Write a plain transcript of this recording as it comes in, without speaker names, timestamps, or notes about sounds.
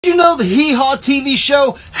Did you know the Hee Haw TV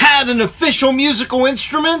show had an official musical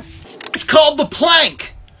instrument? It's called the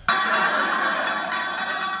plank.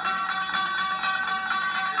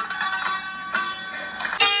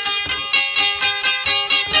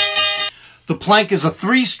 The plank is a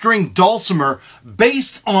 3-string dulcimer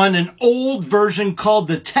based on an old version called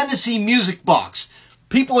the Tennessee music box.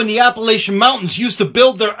 People in the Appalachian Mountains used to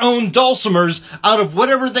build their own dulcimers out of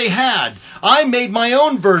whatever they had. I made my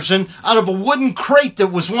own version out of a wooden crate that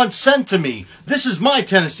was once sent to me. This is my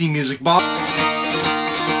Tennessee music box.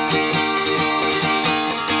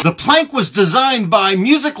 The plank was designed by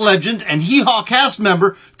music legend and Hee Haw cast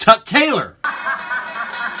member Tut Taylor.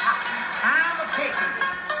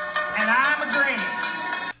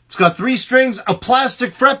 It's got 3 strings, a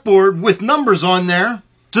plastic fretboard with numbers on there,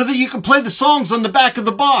 so that you can play the songs on the back of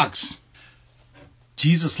the box.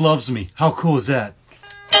 Jesus loves me. How cool is that?